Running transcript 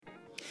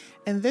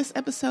In this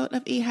episode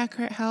of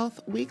eHacker Health,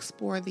 we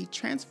explore the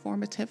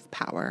transformative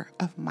power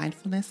of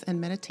mindfulness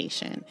and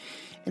meditation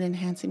in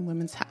enhancing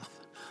women's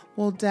health.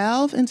 We'll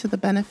delve into the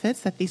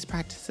benefits that these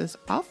practices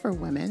offer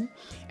women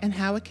and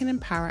how it can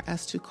empower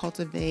us to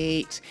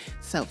cultivate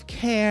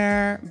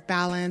self-care,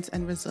 balance,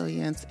 and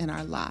resilience in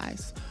our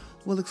lives.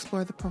 We'll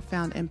explore the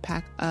profound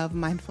impact of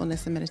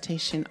mindfulness and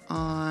meditation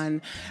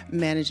on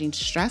managing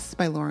stress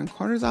by lowering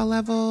cortisol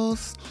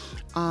levels,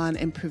 on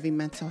improving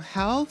mental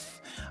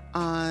health,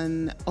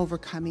 on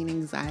overcoming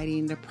anxiety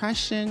and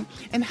depression,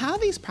 and how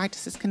these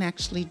practices can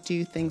actually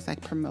do things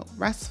like promote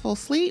restful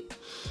sleep,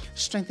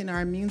 strengthen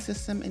our immune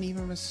system, and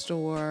even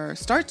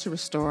start to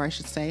restore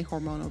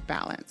hormonal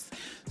balance.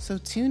 So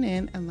tune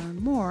in and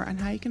learn more on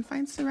how you can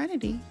find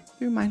serenity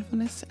through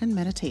mindfulness and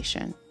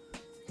meditation.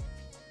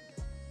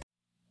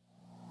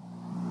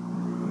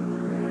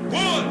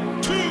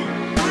 1, 2,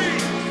 3,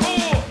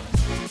 4.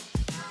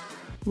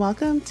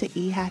 Welcome to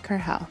eHacker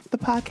Health, the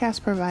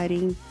podcast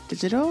providing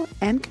digital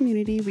and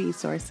community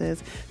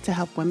resources to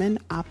help women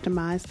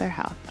optimize their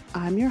health.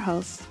 I'm your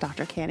host,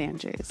 Dr. Kat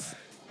Andrews.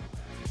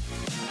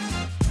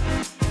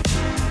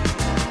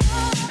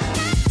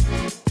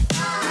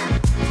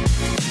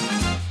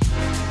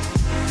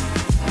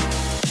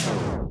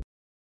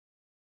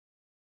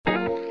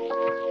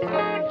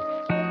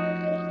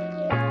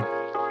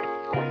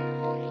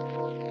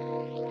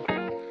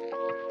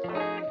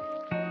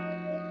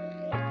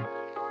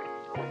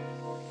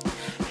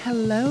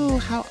 Hello,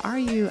 how are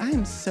you? I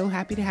am so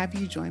happy to have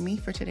you join me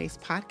for today's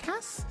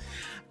podcast.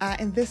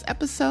 In this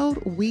episode,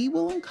 we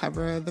will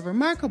uncover the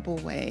remarkable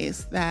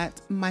ways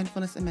that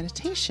mindfulness and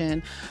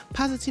meditation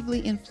positively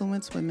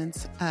influence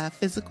women's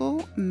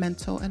physical,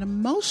 mental, and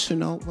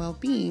emotional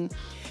well-being,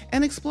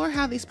 and explore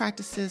how these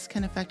practices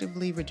can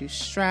effectively reduce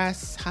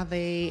stress, how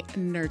they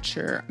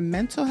nurture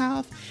mental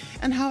health,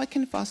 and how it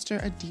can foster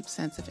a deep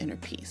sense of inner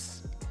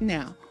peace.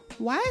 Now,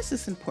 why is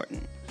this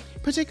important,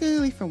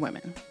 particularly for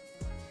women?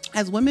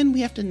 As women,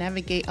 we have to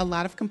navigate a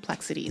lot of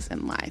complexities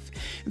in life,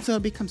 and so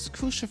it becomes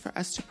crucial for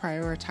us to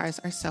prioritize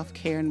our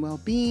self-care and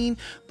well-being,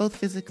 both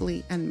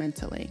physically and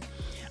mentally.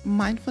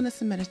 Mindfulness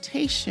and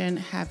meditation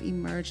have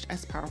emerged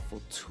as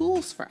powerful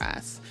tools for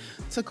us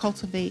to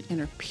cultivate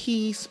inner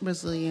peace,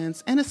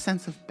 resilience, and a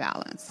sense of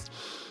balance,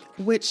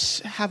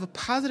 which have a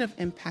positive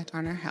impact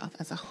on our health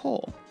as a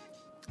whole.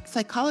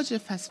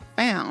 Psychologists have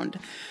found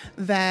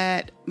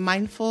that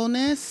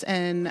mindfulness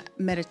and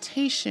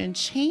meditation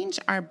change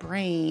our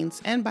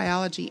brains and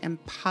biology in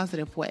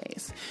positive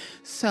ways.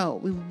 So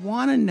we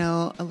want to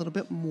know a little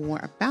bit more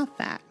about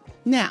that.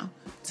 Now,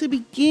 to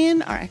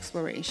begin our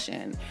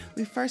exploration,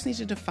 we first need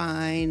to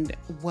define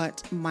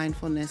what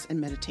mindfulness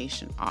and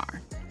meditation are.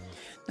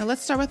 Now,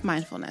 let's start with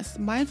mindfulness.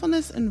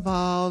 Mindfulness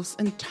involves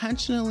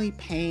intentionally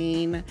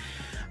paying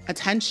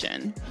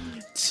attention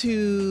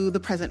to the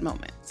present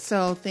moment.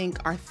 So think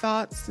our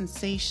thoughts,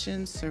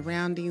 sensations,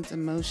 surroundings,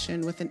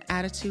 emotion with an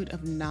attitude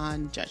of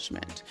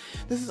non-judgment.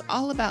 This is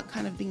all about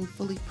kind of being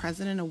fully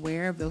present and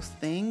aware of those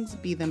things,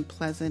 be them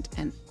pleasant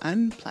and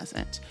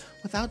unpleasant,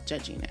 without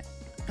judging it.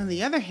 On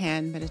the other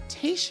hand,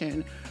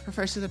 meditation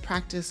refers to the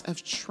practice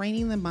of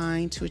training the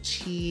mind to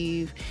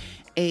achieve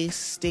a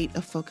state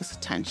of focused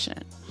attention.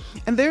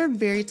 And there are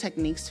various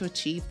techniques to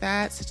achieve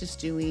that, such as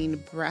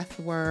doing breath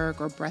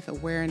work or breath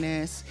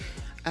awareness,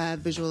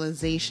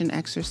 visualization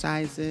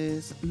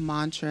exercises,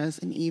 mantras,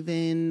 and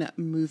even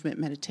movement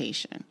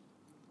meditation.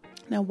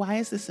 Now, why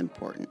is this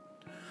important?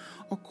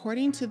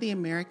 According to the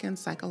American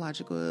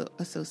Psychological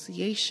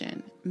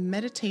Association,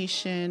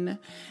 meditation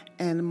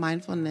and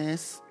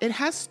mindfulness, it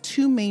has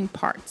two main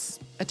parts,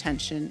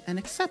 attention and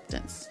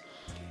acceptance.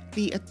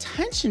 The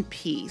attention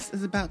piece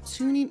is about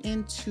tuning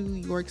into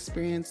your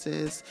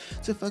experiences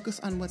to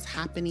focus on what's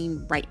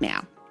happening right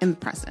now in the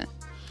present.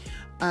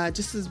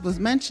 Just as was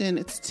mentioned,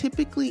 it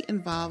typically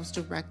involves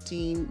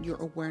directing your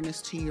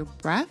awareness to your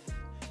breath,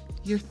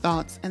 your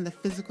thoughts, and the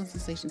physical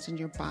sensations in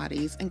your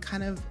bodies and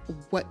kind of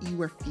what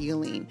you are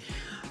feeling.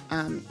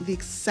 The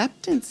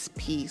acceptance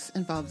piece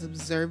involves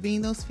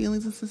observing those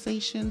feelings and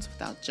sensations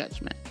without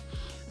judgment.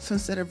 So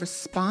instead of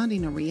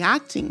responding or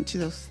reacting to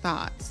those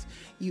thoughts,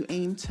 you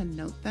aim to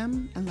note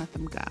them and let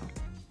them go.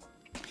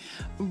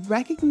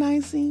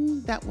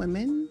 Recognizing that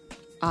women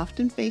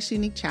often face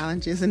unique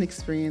challenges and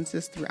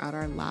experiences throughout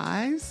our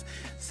lives,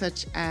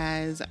 such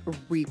as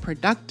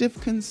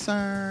reproductive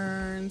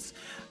concerns,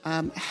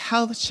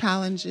 health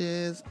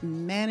challenges,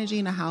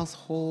 managing a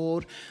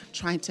household,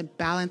 trying to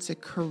balance a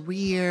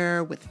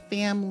career with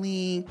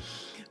family.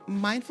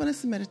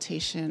 Mindfulness and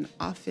meditation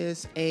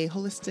offers a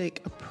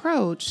holistic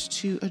approach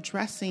to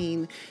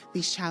addressing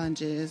these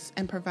challenges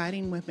and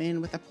providing women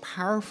with a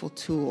powerful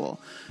tool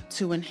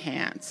to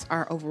enhance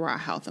our overall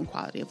health and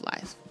quality of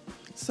life.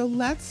 So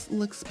let's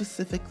look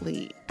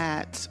specifically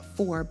at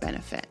 4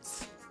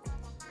 benefits.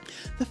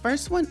 The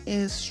first one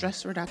is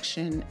stress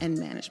reduction and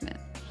management.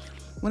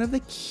 One of the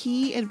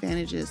key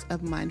advantages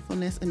of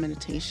mindfulness and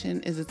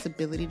meditation is its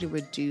ability to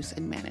reduce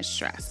and manage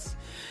stress.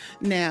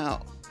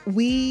 Now,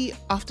 We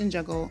often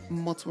juggle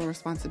multiple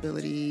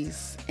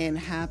responsibilities and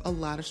have a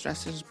lot of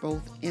stressors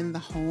both in the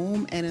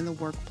home and in the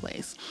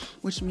workplace,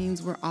 which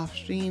means we're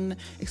often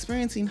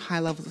experiencing high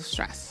levels of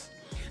stress.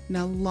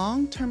 Now,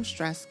 long-term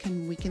stress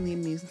can weaken the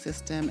immune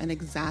system and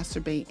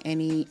exacerbate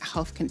any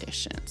health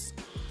conditions.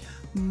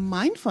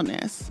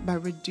 Mindfulness, by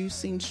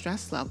reducing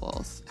stress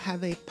levels,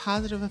 have a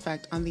positive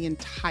effect on the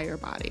entire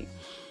body.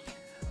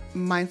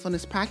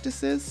 Mindfulness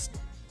practices,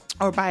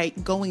 or by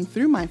going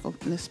through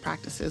mindfulness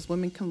practices,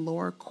 women can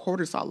lower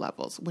cortisol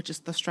levels, which is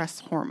the stress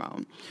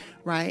hormone,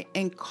 right?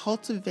 And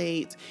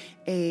cultivate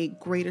a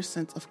greater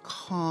sense of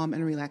calm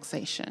and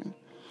relaxation.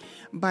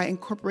 By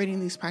incorporating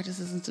these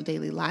practices into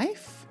daily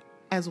life,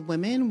 as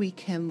women, we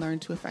can learn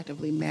to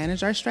effectively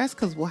manage our stress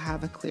because we'll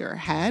have a clearer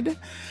head.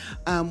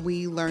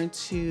 We learn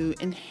to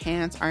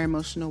enhance our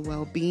emotional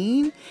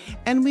well-being,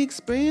 and we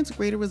experience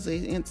greater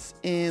resilience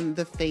in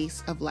the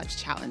face of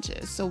life's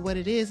challenges. So what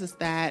it is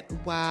that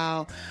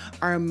while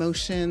our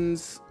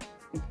emotions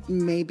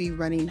may be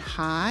running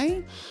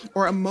high,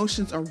 or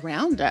emotions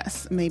around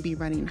us may be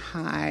running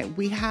high,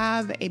 we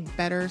have a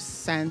better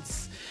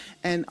sense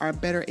and are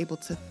better able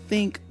to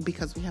think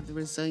because we have the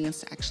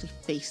resilience to actually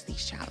face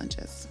these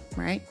challenges,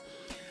 right?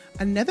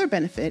 Another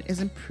benefit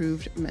is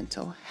improved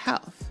mental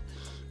health,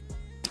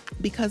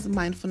 because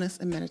mindfulness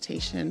and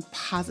meditation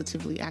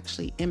positively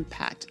actually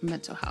impact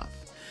mental health.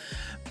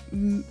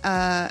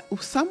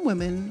 Some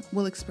women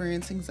will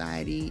experience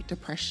anxiety,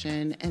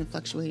 depression, and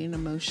fluctuating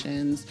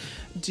emotions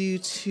due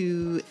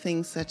to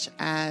things such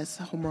as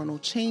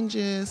hormonal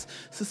changes,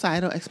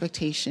 societal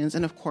expectations,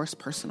 and of course,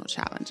 personal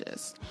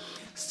challenges.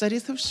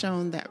 Studies have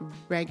shown that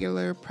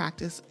regular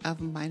practice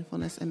of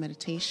mindfulness and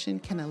meditation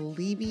can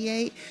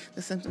alleviate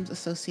the symptoms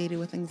associated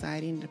with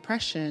anxiety and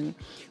depression,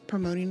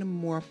 promoting a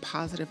more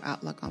positive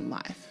outlook on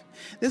life.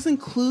 This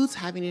includes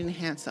having an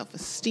enhanced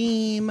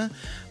self-esteem,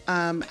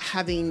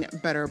 having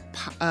better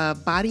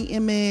body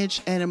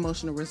image, and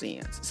emotional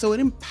resilience. So it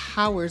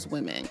empowers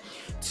women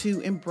to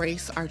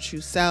embrace our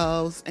true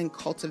selves and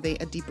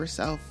cultivate a deeper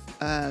sense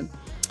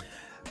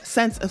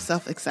of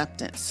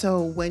self-acceptance.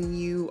 So when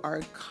you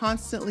are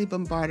constantly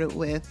bombarded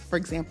with, for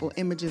example,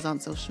 images on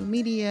social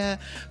media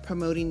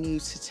promoting you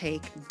to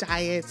take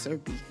diets or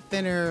be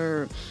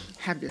thinner,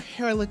 have your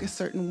hair look a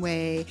certain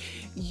way,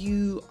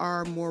 you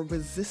are more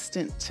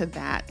resistant to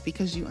that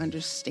because you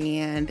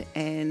understand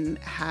and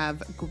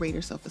have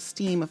greater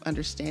self-esteem of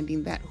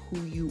understanding that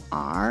who you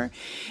are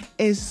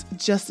is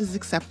just as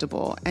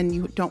acceptable, and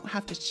you don't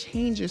have to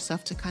change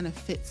yourself to kind of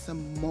fit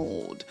some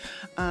mold.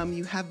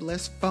 You have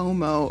less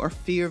FOMO, or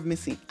fear of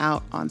missing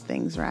out on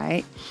things,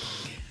 right?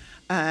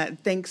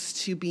 Thanks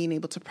to being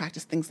able to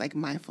practice things like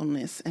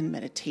mindfulness and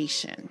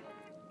meditation.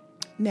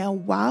 Now,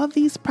 while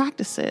these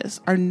practices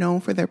are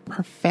known for their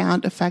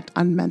profound effect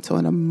on mental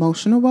and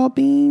emotional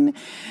well-being,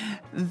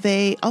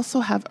 they also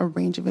have a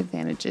range of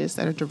advantages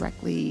that are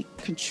directly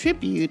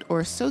contribute or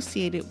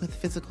associated with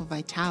physical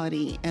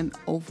vitality and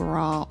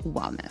overall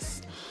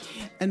wellness.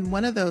 And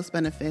one of those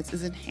benefits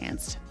is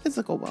enhanced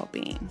physical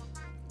well-being.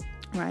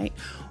 Right?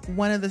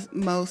 One of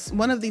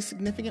the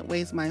significant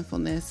ways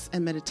mindfulness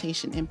and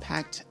meditation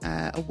impact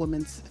a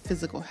woman's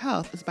physical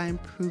health is by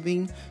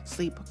improving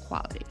sleep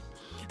quality.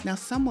 Now,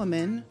 some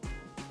women,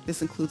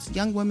 this includes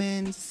young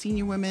women,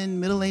 senior women,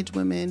 middle-aged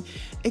women,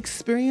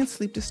 experience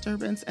sleep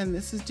disturbance, and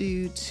this is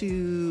due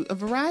to a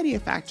variety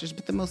of factors,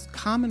 but the most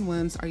common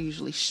ones are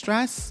usually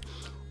stress,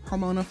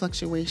 hormonal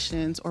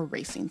fluctuations, or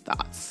racing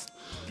thoughts.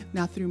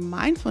 Now, through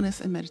mindfulness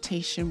and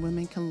meditation,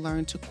 women can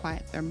learn to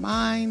quiet their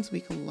minds,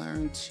 we can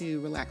learn to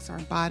relax our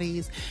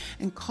bodies,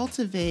 and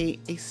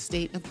cultivate a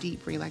state of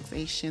deep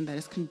relaxation that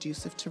is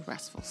conducive to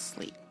restful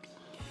sleep.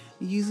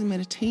 Using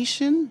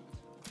meditation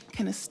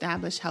can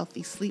establish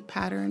healthy sleep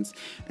patterns,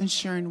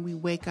 ensuring we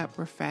wake up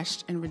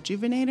refreshed and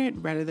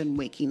rejuvenated rather than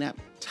waking up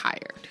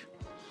tired.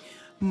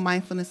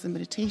 Mindfulness and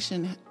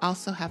meditation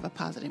also have a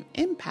positive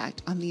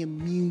impact on the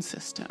immune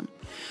system.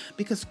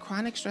 Because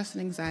chronic stress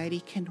and anxiety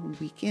can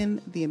weaken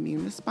the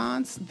immune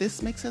response,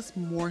 this makes us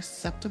more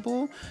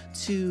susceptible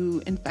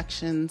to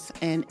infections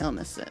and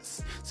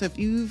illnesses. So if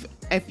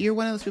you're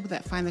one of those people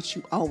that find that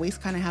you always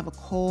kind of have a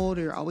cold,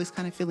 or you're always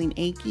kind of feeling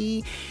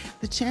achy,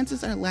 the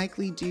chances are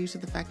likely due to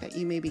the fact that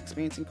you may be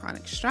experiencing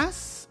chronic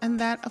stress, and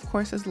that, of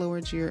course, has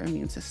lowered your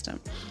immune system.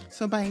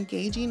 So by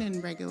engaging in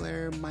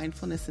regular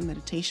mindfulness and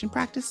meditation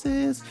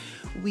practices,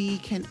 we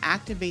can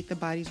activate the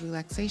body's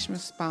relaxation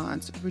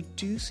response,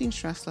 reducing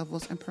stress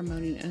levels and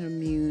promoting an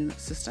immune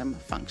system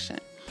function.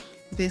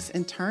 This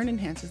in turn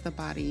enhances the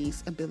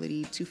body's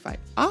ability to fight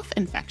off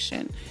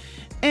infection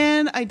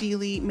and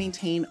ideally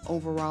maintain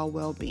overall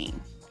well-being.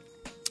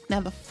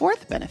 Now, the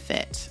fourth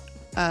benefit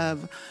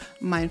of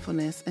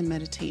mindfulness and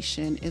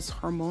meditation is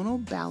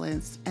hormonal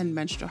balance and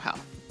menstrual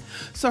health.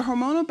 So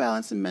hormonal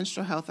balance and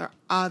menstrual health are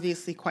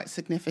obviously quite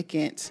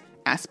significant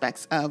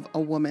aspects of a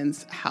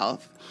woman's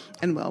health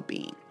and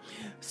well-being.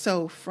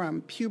 So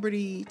from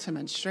puberty to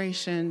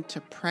menstruation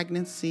to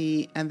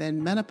pregnancy and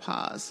then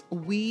menopause,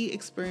 we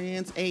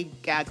experience a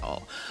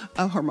gaggle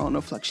of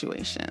hormonal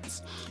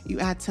fluctuations. You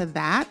add to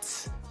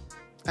that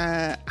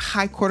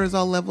high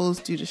cortisol levels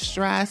due to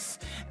stress,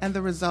 and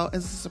the result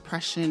is a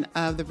suppression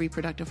of the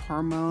reproductive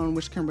hormone,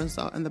 which can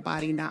result in the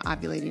body not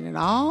ovulating at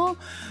all,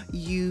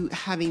 you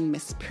having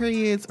missed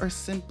periods, or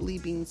simply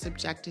being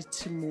subjected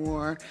to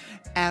more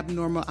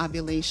abnormal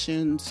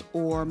ovulations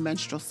or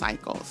menstrual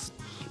cycles.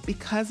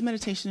 Because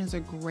meditation is a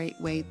great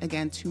way,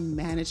 again, to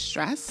manage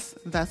stress,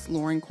 thus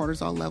lowering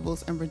cortisol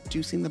levels and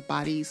reducing the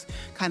body's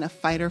kind of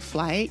fight or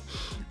flight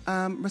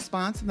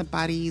response and the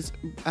body's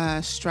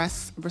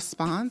stress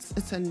response,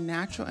 it's a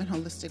natural and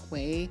holistic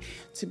way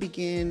to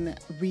begin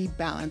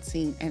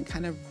rebalancing and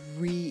kind of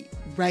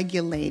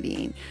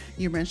re-regulating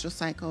your menstrual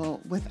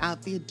cycle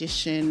without the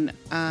addition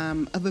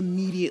of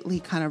immediately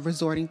kind of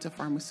resorting to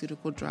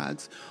pharmaceutical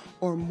drugs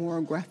or more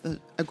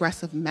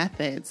aggressive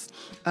methods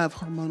of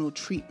hormonal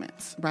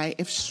treatments, right?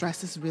 If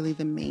stress is really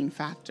the main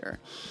factor,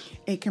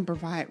 it can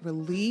provide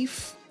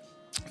relief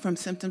from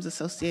symptoms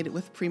associated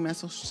with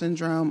premenstrual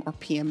syndrome or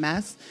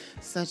PMS,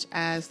 such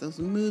as those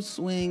mood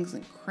swings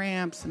and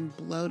cramps and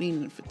bloating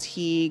and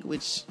fatigue,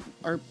 which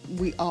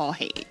we all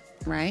hate,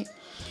 right?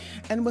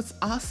 And what's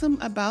awesome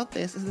about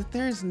this is that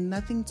there is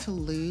nothing to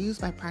lose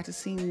by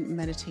practicing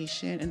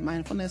meditation and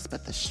mindfulness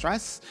but the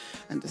stress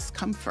and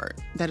discomfort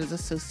that is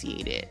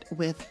associated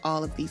with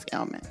all of these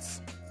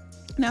ailments.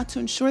 Now, to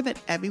ensure that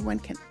everyone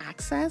can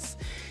access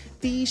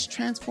these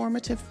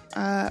transformative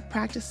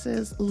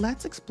practices,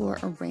 let's explore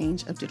a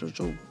range of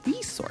digital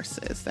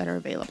resources that are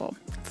available.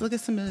 Let's look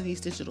at some of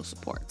these digital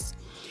supports.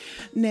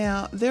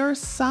 Now, there are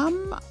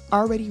some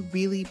already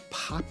really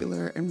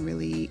popular and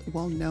really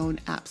well-known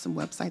apps and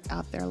websites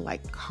out there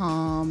like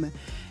Calm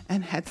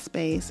and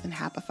Headspace and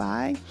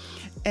Happify.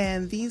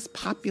 And these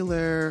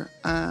popular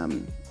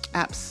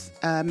apps,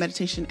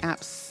 meditation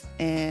apps,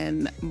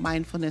 and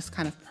mindfulness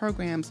kind of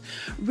programs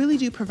really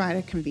do provide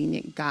a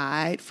convenient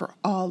guide for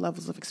all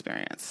levels of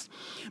experience.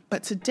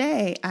 But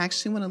today, I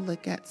actually want to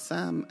look at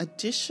some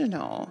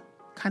additional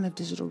kind of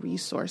digital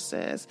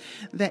resources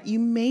that you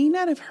may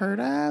not have heard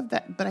of,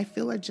 but I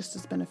feel are just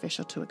as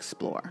beneficial to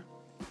explore.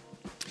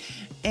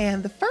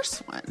 And the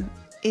first one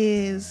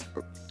is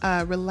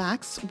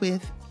Relax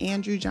with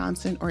Andrew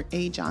Johnson, or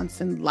A.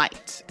 Johnson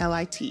Lite,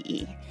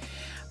 Lite.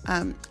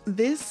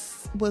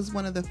 This was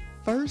one of the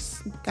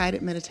first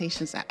guided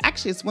meditations.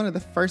 Actually, it's one of the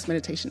first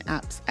meditation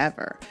apps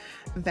ever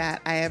that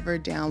I ever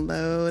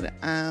download,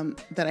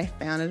 that I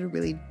found at a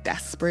really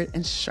desperate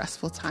and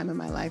stressful time in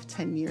my life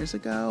 10 years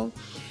ago.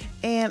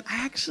 And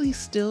I actually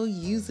still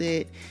use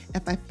it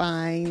if I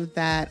find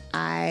that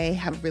I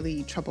have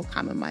really trouble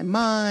calming my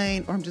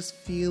mind, or I'm just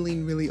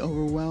feeling really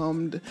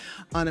overwhelmed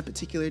on a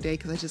particular day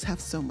because I just have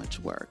so much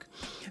work.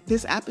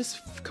 This app is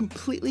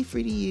completely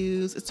free to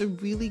use. It's a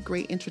really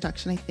great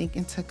introduction, I think,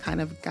 into kind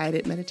of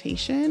guided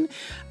meditation.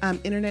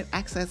 Internet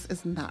access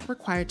is not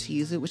required to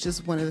use it, which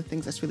is one of the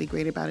things that's really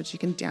great about it. You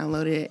can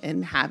download it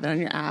and have it on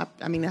your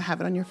app. Have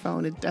it on your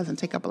phone. It doesn't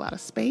take up a lot of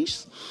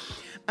space.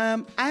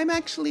 I'm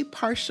actually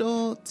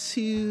partial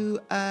to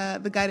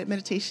the guided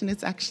meditation.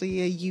 It's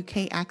actually a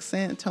UK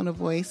accent, tone of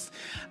voice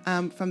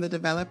from the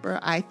developer.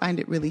 I find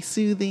it really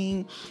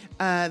soothing.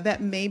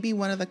 That may be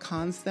one of the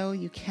cons, though.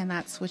 You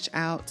cannot switch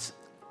out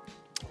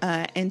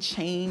and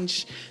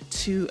change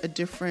to a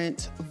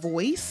different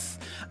voice.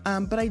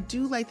 But I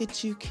do like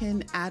that you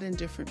can add in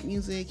different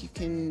music. You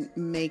can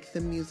make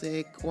the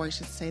music, or I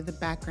should say the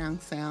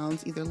background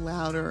sounds, either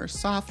louder or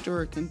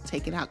softer, or can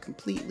take it out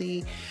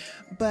completely.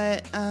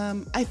 But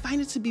I find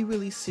it to be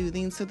really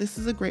soothing. So this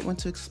is a great one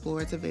to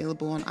explore. It's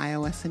available on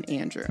iOS and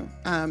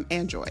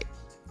Android.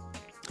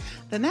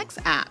 The next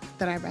app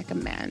that I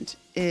recommend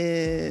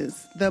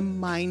is the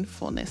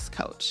Mindfulness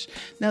Coach.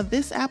 Now,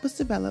 this app was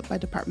developed by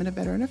Department of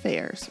Veteran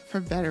Affairs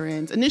for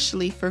veterans,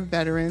 initially for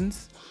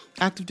veterans,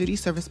 active duty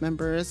service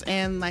members,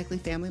 and likely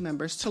family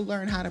members to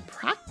learn how to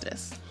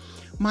practice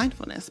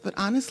mindfulness. But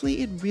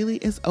honestly, it really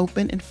is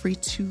open and free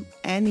to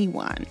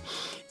anyone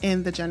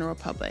in the general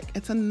public.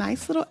 It's a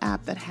nice little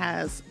app that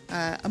has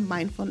a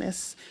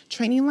mindfulness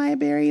training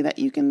library that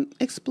you can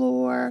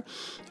explore.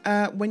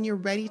 When you're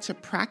ready to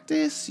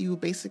practice, you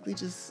basically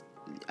just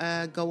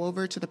go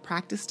over to the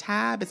practice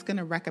tab. It's going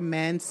to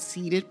recommend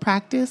seated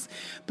practice,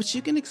 but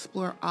you can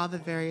explore all the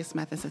various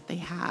methods that they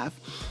have,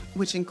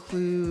 which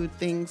include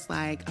things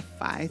like a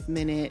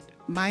 5-minute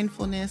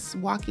mindfulness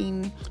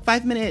walking,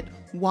 5-minute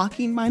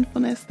walking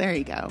mindfulness. There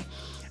you go.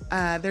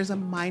 There's a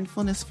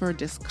mindfulness for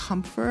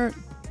discomfort,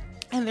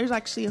 and there's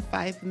actually a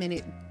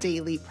 5-minute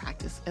daily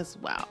practice as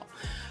well.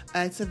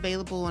 It's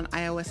available on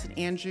iOS and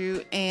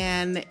Android,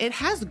 and it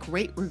has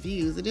great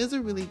reviews. It is a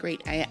really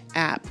great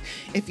app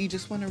if you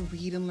just want to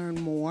read and learn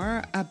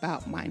more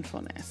about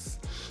mindfulness.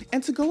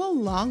 And to go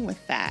along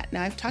with that,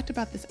 now I've talked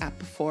about this app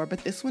before,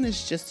 but this one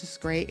is just as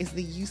great, is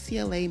the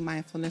UCLA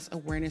Mindfulness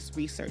Awareness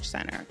Research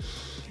Center.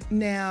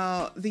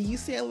 Now, the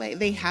UCLA,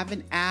 they have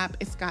an app.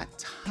 It's got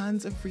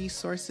tons of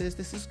resources.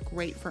 This is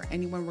great for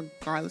anyone,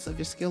 regardless of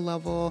your skill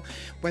level,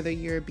 whether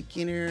you're a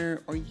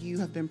beginner or you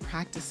have been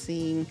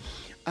practicing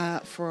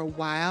for a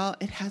while.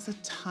 It has a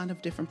ton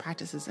of different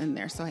practices in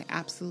there. So I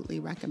absolutely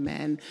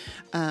recommend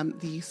the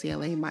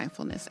UCLA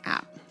Mindfulness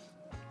app.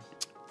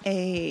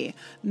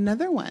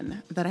 Another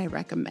one that I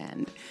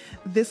recommend.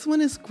 This one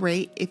is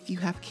great if you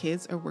have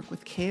kids or work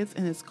with kids,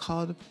 and it's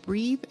called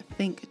Breathe,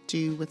 Think,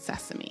 Do with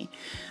Sesame.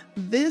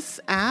 This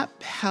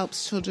app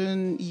helps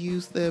children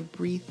use the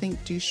Breathe,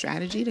 Think, Do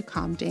strategy to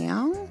calm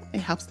down. It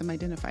helps them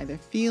identify their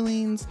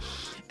feelings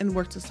and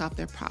work to solve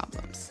their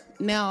problems.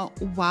 Now,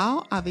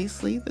 while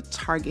obviously the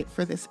target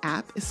for this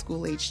app is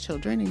school-age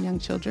children and young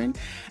children,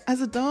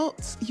 as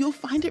adults, you'll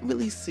find it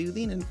really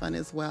soothing and fun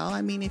as well.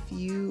 I mean, if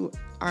you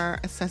are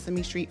a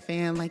Sesame Street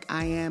fan like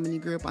I am and you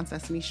grew up on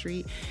Sesame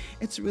Street,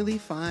 it's really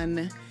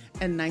fun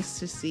and nice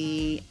to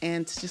see,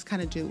 and to just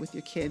kind of do it with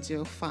your kids,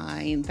 you'll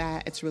find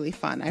that it's really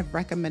fun. I've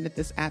recommended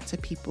this app to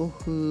people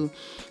who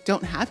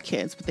don't have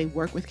kids, but they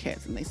work with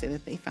kids, and they say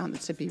that they found it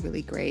to be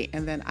really great.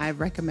 And then I've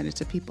recommended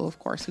to people, of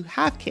course, who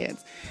have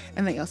kids,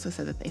 and they also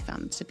said that they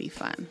found it to be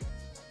fun.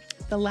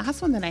 The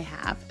last one that I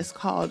have is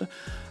called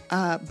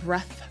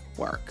Breath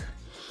Work.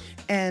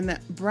 And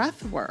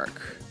Breath Work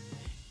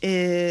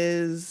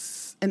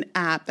is an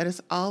app that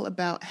is all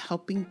about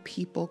helping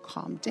people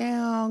calm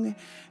down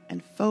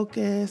and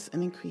focus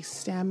and increase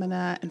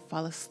stamina and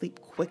fall asleep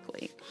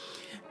quickly.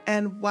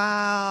 And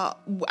while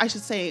I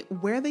should say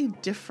where they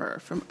differ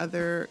from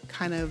other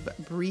kind of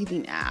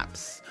breathing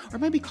apps, or it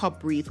might be called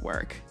Breathe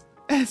Work.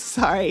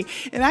 Sorry.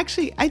 And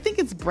actually, I think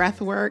it's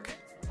Breath Work.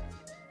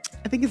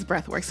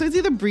 So it's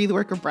either Breathe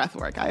Work or Breath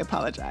Work. I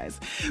apologize.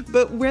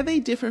 But where they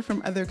differ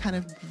from other kind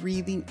of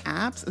breathing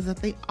apps is that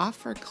they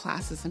offer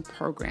classes and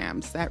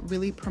programs that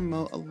really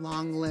promote a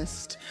long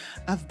list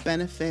of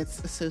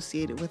benefits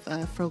associated with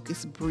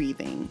focused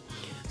breathing.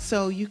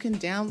 So you can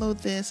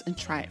download this and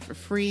try it for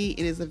free.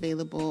 It is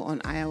available on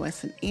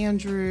iOS and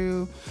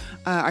Android.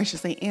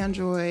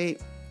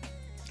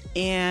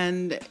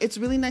 And it's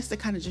really nice to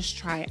kind of just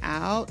try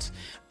out.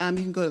 You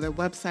can go to their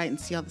website and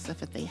see all the stuff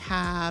that they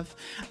have.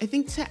 I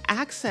think to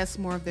access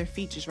more of their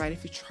features, right,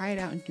 if you try it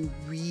out and you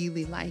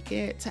really like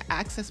it, to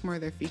access more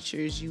of their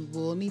features, you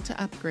will need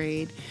to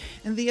upgrade.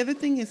 And the other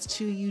thing is,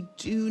 too, you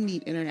do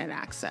need internet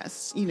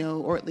access,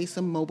 or at least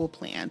a mobile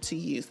plan to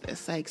use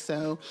this. Like,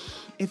 so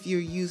if you're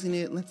using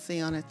it, let's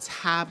say on a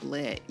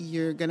tablet,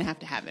 you're going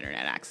to have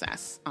internet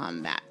access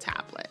on that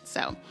tablet.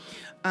 So,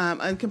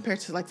 and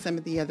compared to like some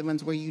of the other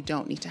ones where you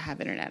don't need to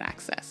have internet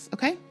access.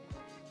 Okay.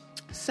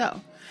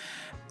 So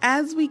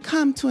as we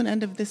come to an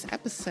end of this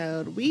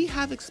episode, we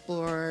have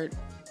explored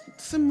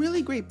some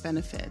really great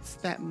benefits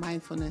that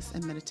mindfulness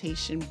and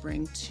meditation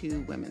bring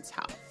to women's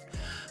health,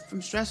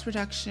 from stress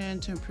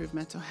reduction to improved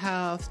mental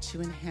health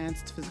to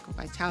enhanced physical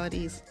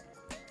vitalities.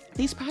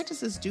 These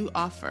practices do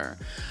offer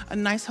a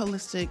nice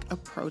holistic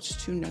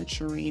approach to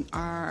nurturing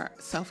our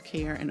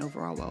self-care and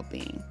overall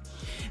well-being.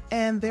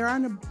 And there are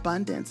an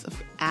abundance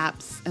of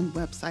apps and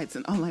websites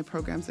and online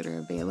programs that are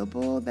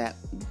available that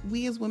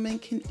we as women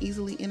can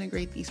easily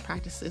integrate these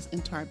practices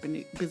into our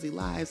busy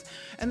lives.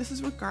 And this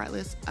is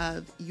regardless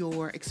of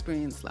your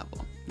experience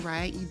level,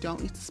 right? You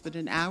don't need to spend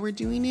an hour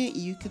doing it.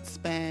 You could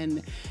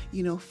spend,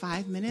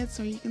 5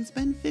 minutes, or you can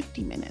spend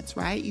 50 minutes,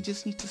 right? You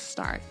just need to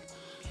start.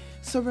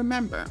 So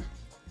remember,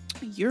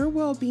 your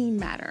well-being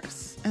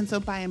matters. And so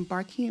by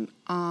embarking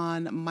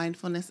on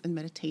mindfulness and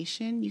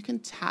meditation, you can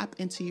tap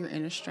into your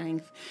inner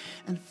strength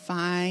and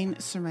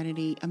find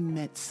serenity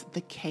amidst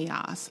the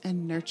chaos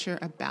and nurture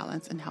a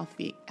balanced and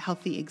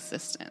healthy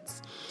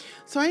existence.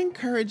 So I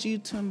encourage you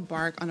to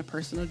embark on a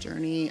personal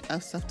journey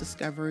of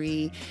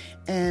self-discovery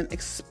and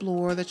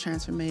explore the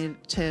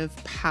transformative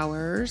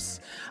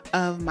powers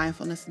of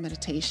mindfulness and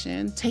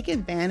meditation. Take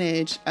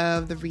advantage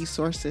of the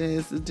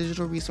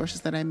digital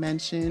resources that I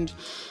mentioned,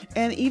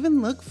 and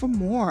even look for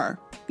more,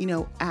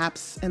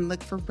 apps, and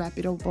look for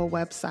reputable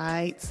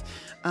websites,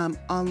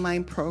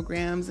 online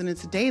programs. And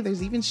today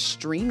there's even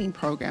streaming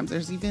programs.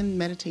 There's even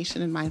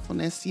meditation and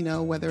mindfulness,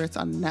 whether it's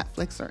on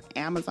Netflix or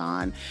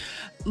Amazon.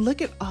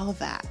 Look at all of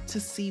that to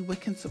see what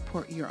can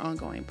support your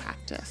ongoing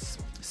practice.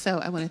 So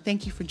I want to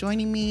thank you for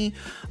joining me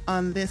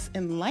on this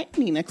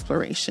enlightening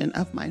exploration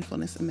of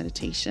mindfulness and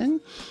meditation.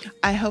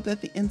 I hope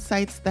that the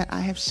insights that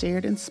I have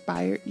shared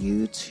inspired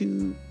you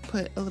to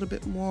put a little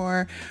bit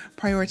more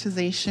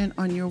prioritization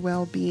on your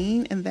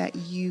well-being, and that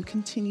you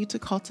continue to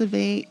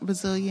cultivate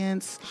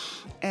resilience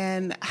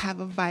and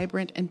have a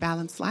vibrant and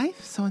balanced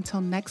life. So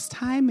until next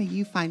time, may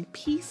you find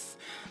peace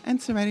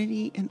and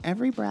serenity in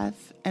every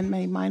breath, and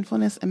may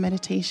mindfulness and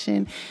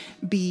meditation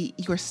be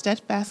your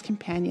steadfast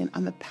companion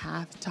on the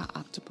path to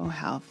optimal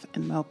health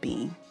and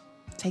well-being.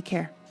 Take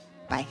care.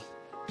 Bye.